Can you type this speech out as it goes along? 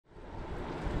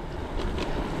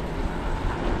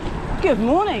Good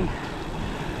morning.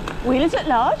 Wheelers at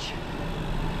large.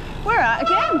 We're out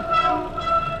again.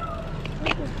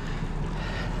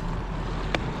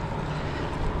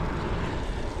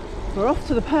 We're off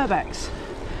to the Purbecks,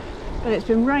 but it's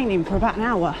been raining for about an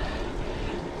hour,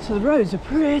 so the roads are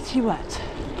pretty wet.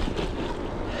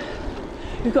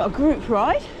 We've got a group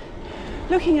ride.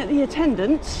 Looking at the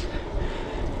attendance,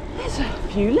 there's a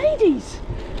few ladies.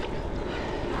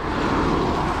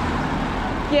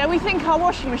 Yeah, we think our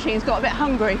washing machine's got a bit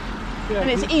hungry, and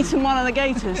it's eaten one of the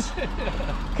gators.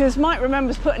 Because Mike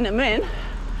remembers putting them in,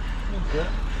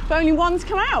 but only one's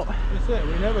come out. That's it,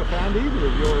 we never found either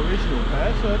of your original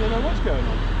pair, so I don't know what's going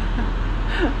on.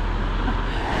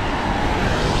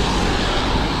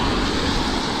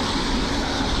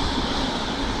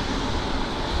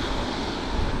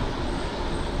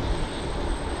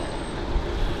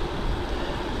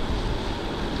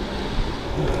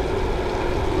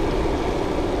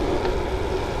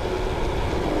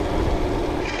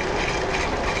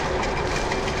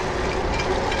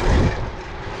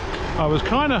 I was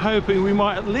kind of hoping we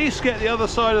might at least get the other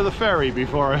side of the ferry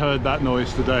before I heard that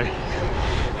noise today.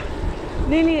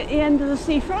 Nearly at the end of the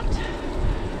seafront.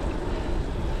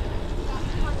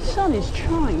 The sun is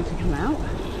trying to come out.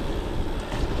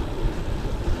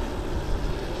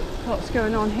 What's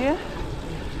going on here?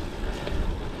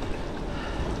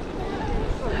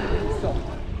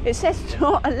 It says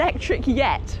not electric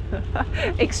yet.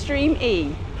 Extreme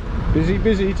E.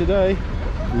 Busy today.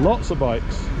 Lots of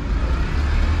bikes.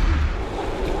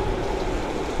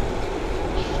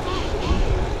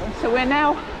 So we're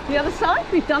now the other side.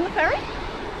 We've done the ferry.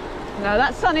 No,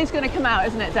 that sun is going to come out,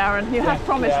 isn't it, Darren? You have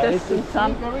promised us some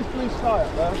sun. There is blue sky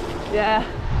up there.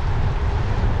 Yeah.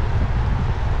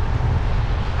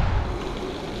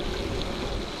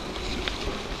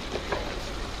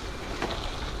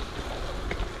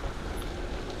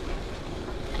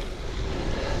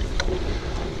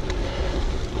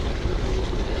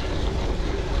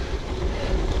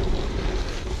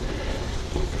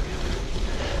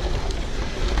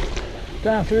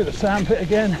 Down through the sandpit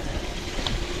again.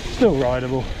 Still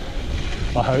rideable,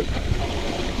 I hope,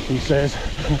 he says.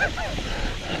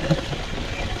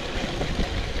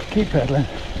 Keep pedaling,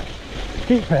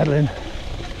 keep pedaling.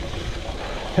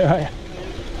 Right.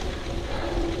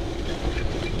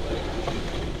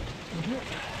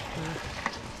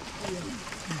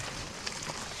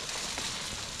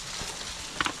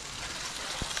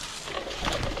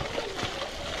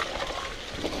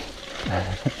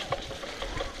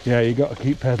 Yeah, you got to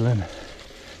keep pedaling.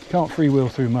 Can't freewheel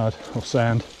through mud or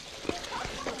sand.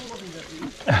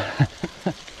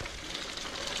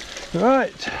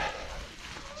 Right.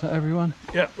 Is that everyone?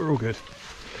 Yeah, we're all good.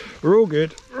 We're all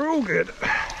good. We're all good.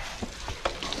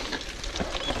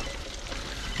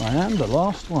 I am the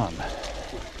last one.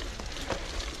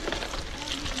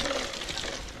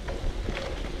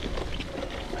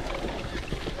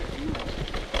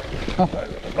 Up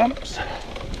over the bumps.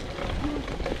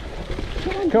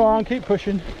 Go on, keep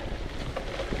pushing.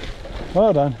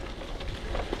 Well done.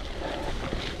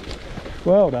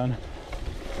 Well done.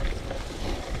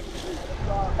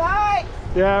 Bye.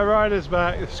 Yeah, rider's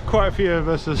back. There's quite a few of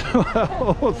us as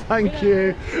well. Thank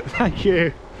you. Thank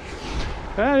you.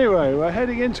 Anyway, we're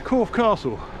heading into Corfe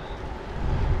Castle.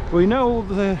 We know all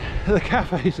the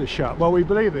cafes are shut. Well, we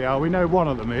believe they are. We know one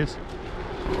of them is.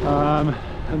 And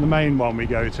the main one we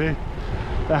go to,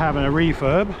 they're having a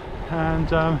refurb.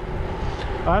 And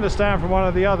I understand from one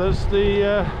of the others,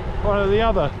 one of the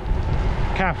other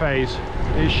cafes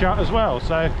is shut as well,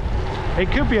 so it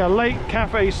could be a late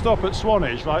cafe stop at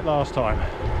Swanage like last time.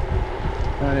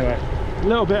 Anyway, a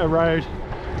little bit of road,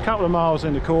 a couple of miles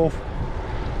into Corfe,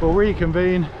 we'll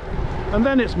reconvene, and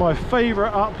then it's my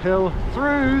favourite uphill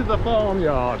through the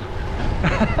farmyard.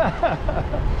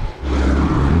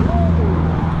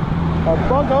 A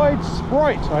bug-eyed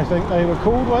sprite, I think they were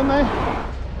called, weren't they?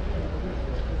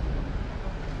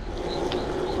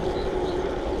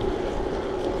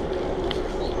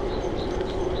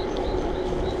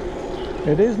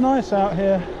 It is nice out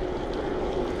here,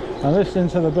 and listening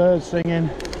to the birds singing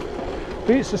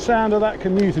beats the sound of that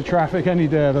commuter traffic any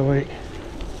day of the week.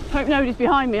 Hope nobody's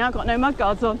behind me. I've got no mud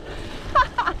guards on.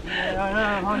 Yeah, I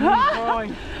know, I'm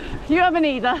fine. You haven't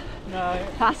either? No.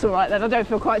 That's all right then. I don't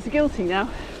feel quite so guilty now.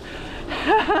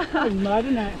 It's mud,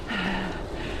 isn't it?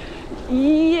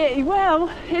 Yeah, well,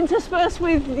 interspersed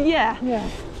with, yeah. Yeah.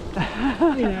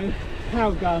 You know, cow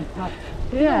gun.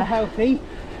 Yeah. Healthy.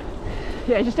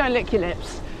 Yeah, just don't lick your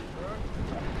lips.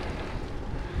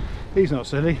 He's not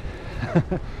silly.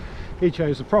 He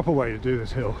chose the proper way to do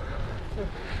this hill.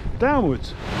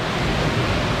 Downwards.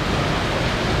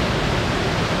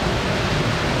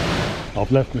 I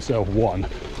I've left myself one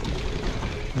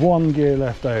gear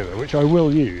left over, which I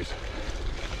will use.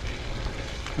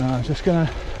 I'm just gonna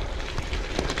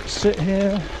sit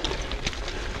here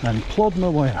and plod my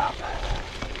way up.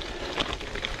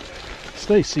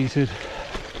 Stay seated,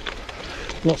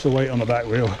 lots of weight on the back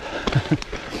wheel.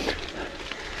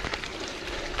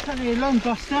 Only a long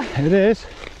buster. It is.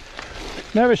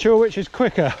 Never sure which is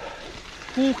quicker.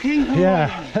 Walking?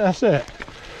 Yeah, that's it.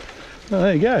 Well,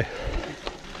 there you go.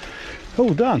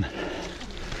 All done.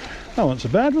 That wasn't so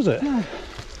bad, was it? No.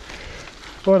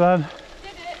 Well done.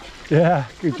 Did it. Yeah,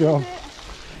 good job.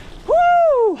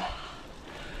 Woo!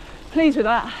 Pleased with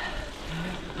that.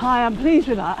 I am pleased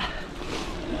with that.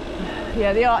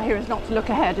 Yeah, the art here is not to look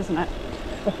ahead, isn't it?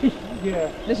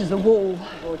 Yeah. This is the wall.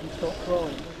 I've already stopped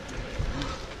crying.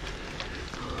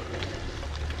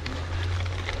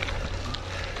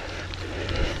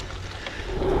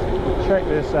 Check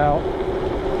this out.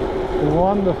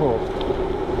 Wonderful.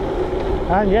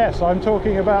 And yes, I'm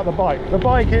talking about the bike. The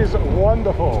bike is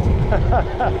wonderful.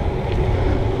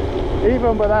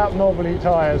 Even without knobbly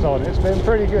tyres on, it's been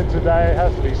pretty good today, it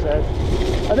has to be said.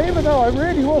 And even though I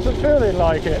really wasn't feeling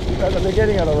like it at the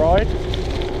beginning of the ride,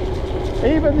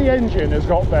 even the engine has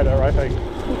got better, I think.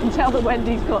 You can tell that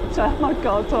Wendy's got mud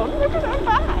guards on. Look at her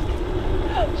back.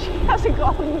 She hasn't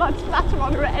got a mud splatter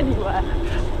on her anywhere.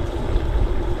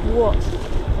 What?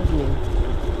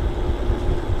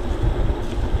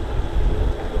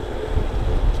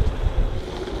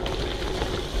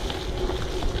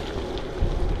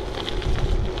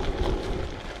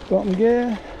 Bottom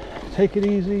gear, take it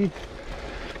easy.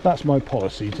 That's my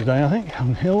policy today, I think,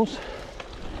 on hills.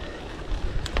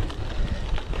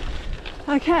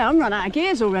 Okay, I'm run out of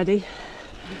gears already.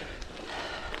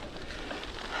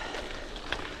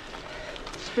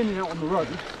 Spinning out on the road.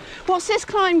 What's this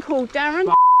climb called,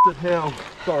 Darren? The hill.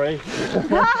 Sorry.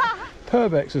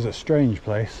 Purbecks is a strange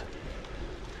place.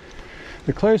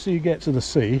 The closer you get to the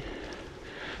sea,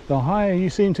 the higher you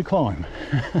seem to climb.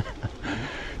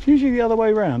 It's usually the other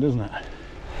way around, isn't it?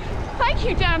 Thank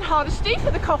you, Dan Hardesty, for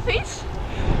the coffees.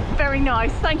 Very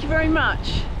nice, thank you very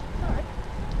much.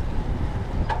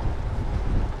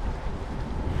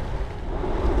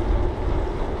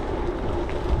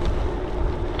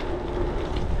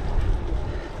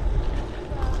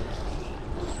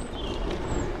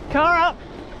 Car up.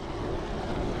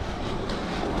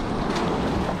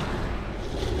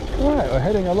 Right, we're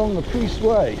heading along the Priest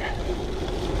Way.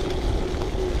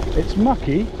 It's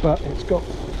mucky, but it's got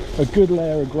a good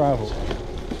layer of gravel.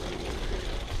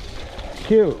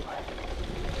 Cute.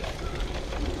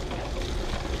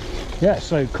 Yeah,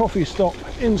 so coffee stop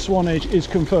in Swanage is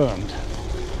confirmed.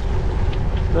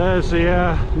 There's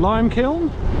the lime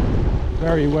kiln.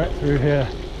 Very wet through here.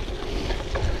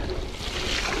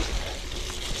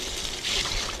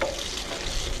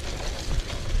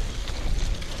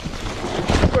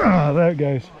 Ah, there it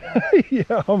goes.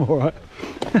 Yeah, I'm all right.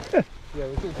 Yeah,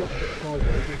 we still got a bit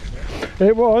sideways, isn't it?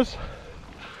 It was.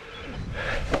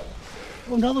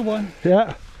 Oh, another one.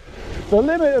 Yeah. The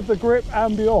limit of the grip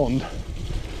and beyond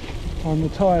on the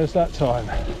tyres that time.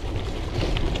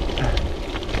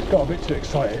 Got a bit too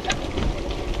excited.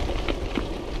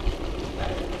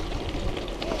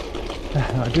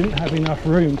 I didn't have enough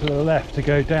room to the left to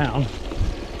go down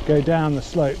the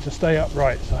slope to stay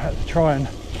upright, so I had to try and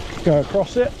go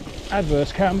across it.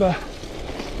 Adverse camber.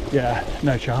 Yeah,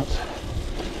 no chance.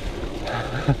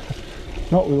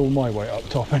 Not with all my weight up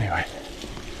top anyway.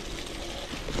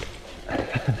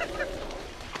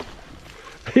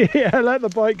 Yeah, let the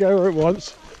bike go where it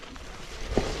wants.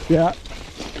 Yeah.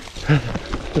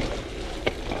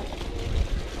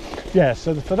 Yeah,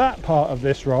 so for that part of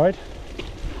this ride,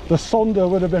 the Sonder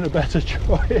would have been a better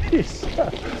choice.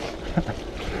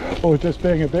 Or just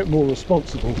being a bit more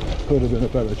responsible would have been a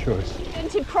better choice.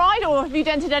 Dented Pride, or have you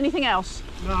dented anything else?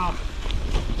 Nah.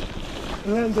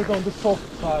 Landed on the soft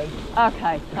side.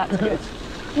 Okay, that's good.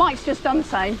 Mike's just done the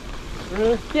same.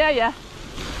 Really? Yeah.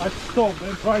 I stopped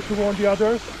and tried to warn the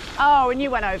others. Oh, and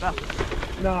you went over.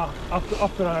 Nah, after I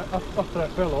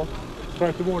fell off,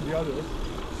 tried to warn the others.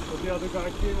 But the other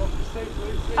guy came off the same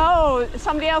way. Oh,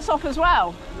 somebody else off as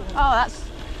well? Oh,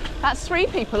 that's 3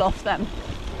 people off then.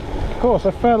 Of course,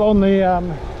 I fell on the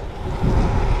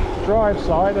drive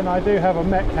side, and I do have a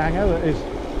mech hanger that is,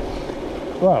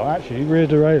 well, actually rear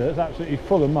derailleur, it's absolutely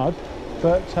full of mud,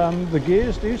 but the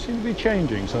gears do seem to be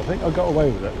changing, so I think I got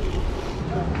away with it.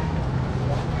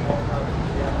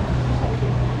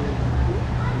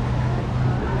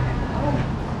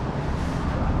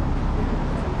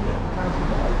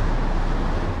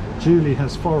 Julie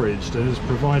has foraged and is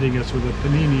providing us with a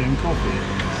panini and coffee.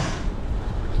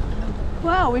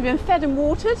 Well, we've been fed and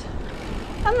watered.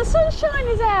 And the sunshine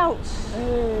is out.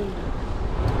 Hey.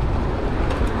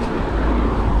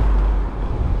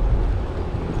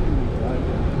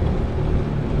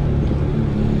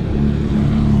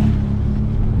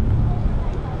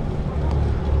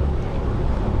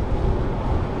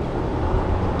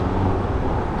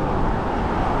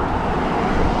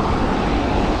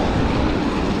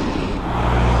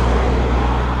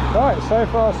 Right, so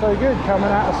far so good coming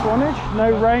out of Swanage.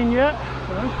 No rain yet.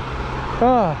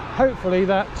 Hopefully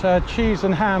that cheese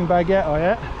and ham baguette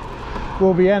I ate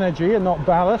will be energy and not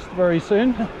ballast very soon.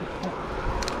 You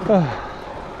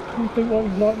think what it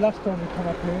was like last time we come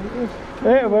up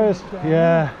here? It was,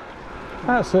 yeah,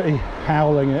 absolutely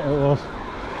howling it was.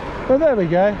 But there we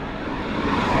go.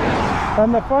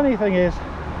 And the funny thing is,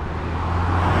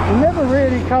 it never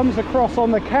really comes across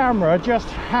on the camera just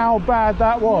how bad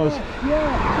that was.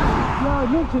 Yeah, I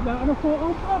looked at that and I thought,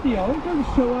 oh bloody hell, it doesn't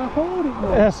show how hard it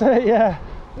was. That's it, yeah.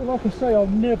 Well, like I say, I'll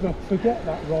never forget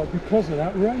that ride because of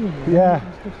that rain. Yeah. It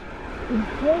was just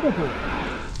incredible.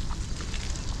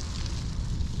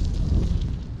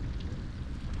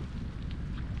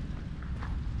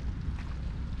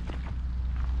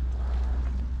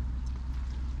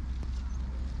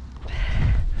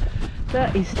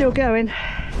 But he's still going.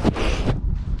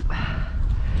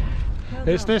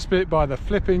 It's this bit by the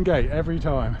flipping gate every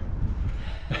time.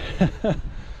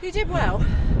 You did well.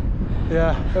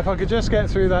 Yeah, if I could just get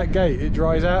through that gate, it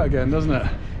dries out again, doesn't it?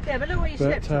 Yeah, but look what you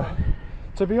slipped on.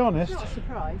 To be honest, It's not a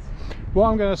surprise. what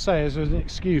I'm going to say is there's an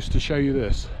excuse to show you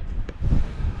this.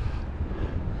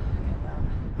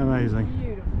 Amazing.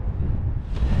 Beautiful.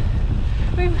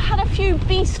 We've had a few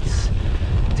beasts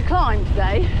to climb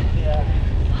today. Yeah.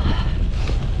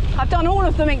 I've done all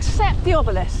of them except the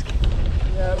obelisk.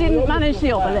 Yeah, Didn't manage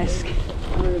the obelisk.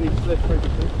 Really slippery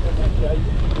because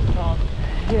you can't.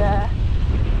 Yeah.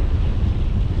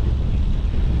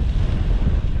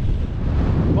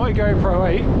 My GoPro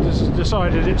 8 just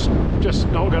decided it's just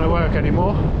not going to work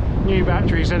anymore. New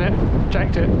batteries in it,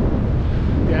 checked it.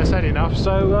 Yeah, it's had enough.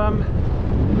 So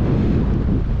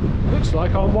looks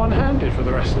like I'm one-handed for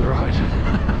the rest of the ride.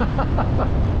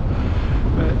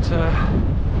 But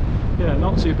yeah,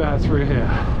 not too bad through here,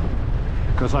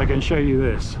 because I can show you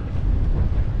this.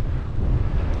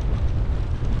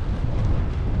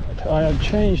 I have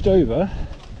changed over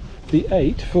the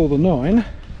 8 for the 9.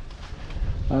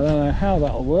 I don't know how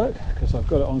that'll work because I've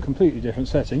got it on completely different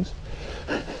settings,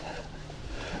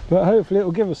 but hopefully it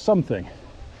will give us something.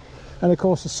 And of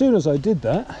course, as soon as I did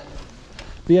that,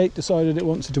 the 8 decided it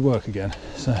wanted to work again.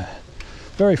 So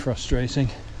very frustrating.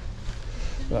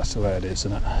 But that's the way it is,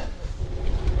 isn't it?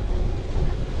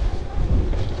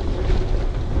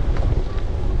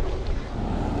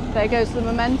 There goes the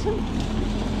momentum.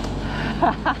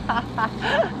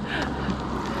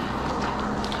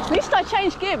 At least I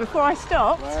changed gear before I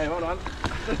stopped. Hey, hold on.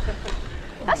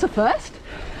 That's a first.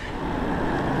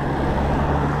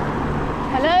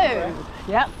 Hello.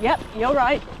 Yep, you're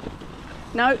right.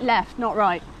 No, left, not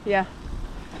right. Yeah.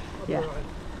 Yeah.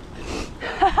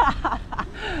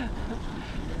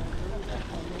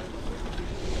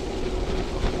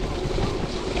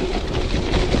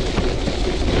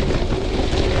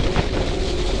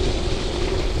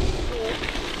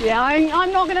 Yeah,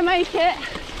 I'm not going to make it.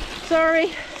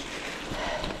 Sorry.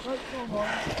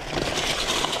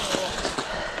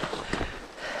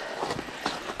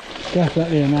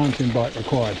 Definitely a mountain bike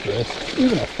required for this.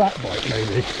 Even a fat bike,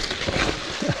 maybe.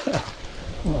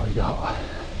 What have we got?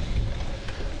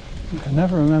 I can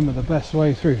never remember the best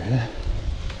way through here.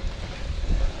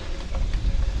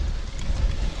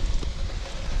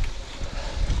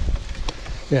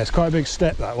 Yeah, it's quite a big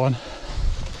step, that one.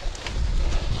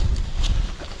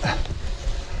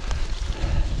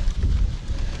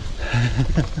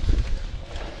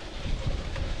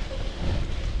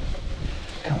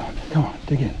 Come on,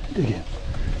 dig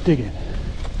in.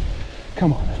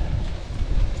 Come on.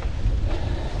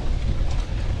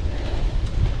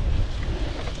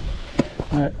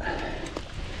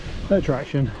 No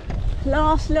traction.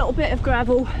 Last little bit of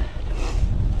gravel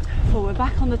before we're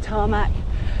back on the tarmac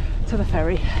to the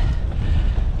ferry.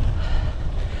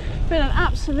 Been an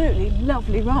absolutely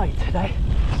lovely ride today.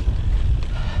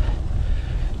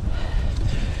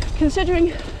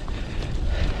 Considering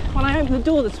when I opened the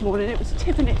door this morning it was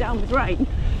tipping it down with rain.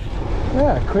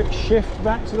 Yeah, quick shift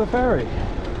back to the ferry.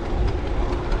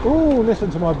 Oh,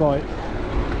 listen to my bike.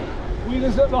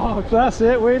 Wheelers at large. That's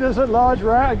it, wheelers at large,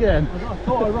 we're out again. I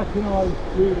thought I recognised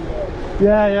Julie there.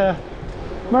 Yeah.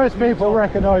 Most people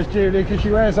recognise Julie because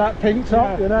she wears that pink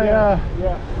top, you know. Yeah.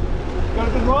 Got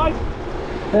a good ride?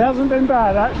 It hasn't been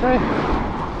bad actually.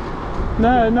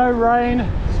 No rain.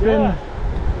 It's been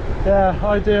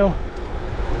ideal.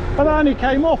 And I only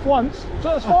came off once, so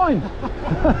that's fine.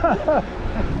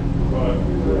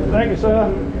 Thank you,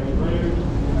 sir.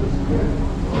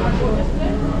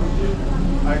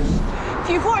 If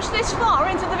you've watched this far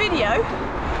into the video,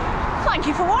 thank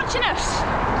you for watching us.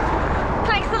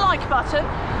 Click the like button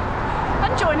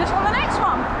and join us on the next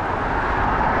one.